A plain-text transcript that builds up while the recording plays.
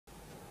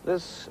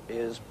This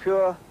is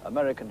pure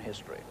American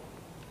history.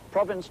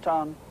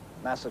 Provincetown,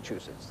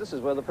 Massachusetts. This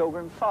is where the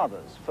Pilgrim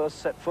Fathers first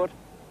set foot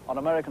on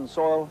American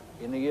soil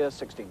in the year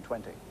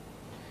 1620.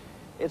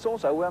 It's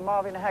also where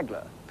Marvin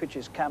Hagler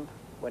pitches camp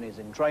when he's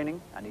in training,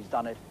 and he's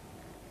done it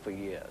for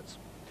years.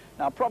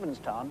 Now,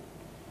 Provincetown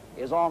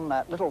is on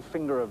that little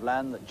finger of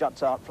land that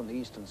juts out from the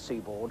eastern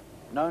seaboard,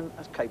 known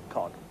as Cape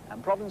Cod.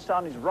 And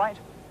Provincetown is right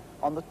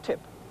on the tip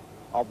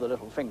of the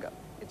little finger.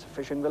 It's a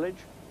fishing village,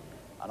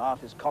 an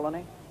artist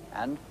colony,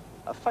 and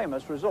a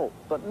famous resort,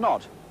 but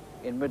not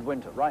in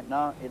midwinter. Right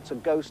now, it's a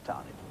ghost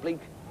town. It's bleak,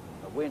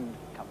 the wind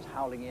comes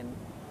howling in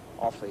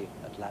off the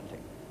Atlantic.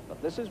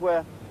 But this is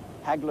where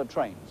Hagler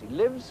trains. He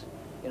lives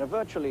in a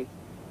virtually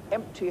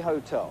empty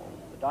hotel.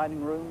 The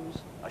dining rooms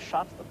are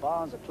shut, the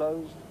bars are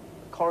closed,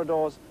 the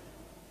corridors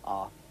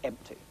are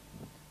empty.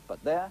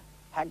 But there,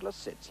 Hagler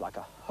sits like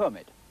a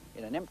hermit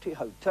in an empty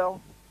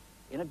hotel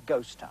in a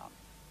ghost town.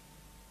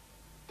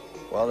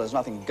 Well, there's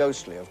nothing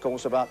ghostly, of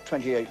course, about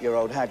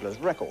 28-year-old Hagler's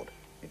record.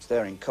 It's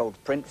there in cold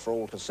print for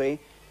all to see,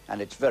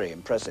 and it's very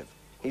impressive.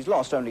 He's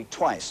lost only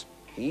twice.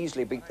 He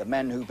easily beat the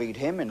men who beat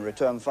him in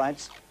return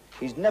fights.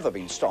 He's never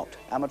been stopped,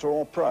 amateur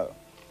or pro,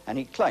 and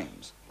he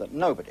claims that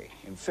nobody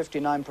in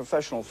 59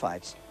 professional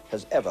fights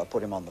has ever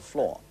put him on the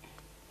floor.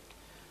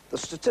 The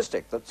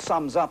statistic that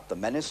sums up the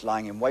menace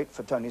lying in wait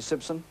for Tony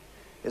Sibson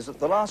is that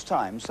the last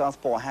time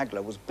Southpaw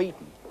Hagler was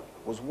beaten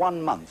was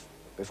 1 month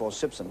before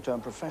Sibson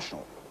turned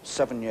professional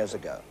 7 years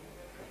ago.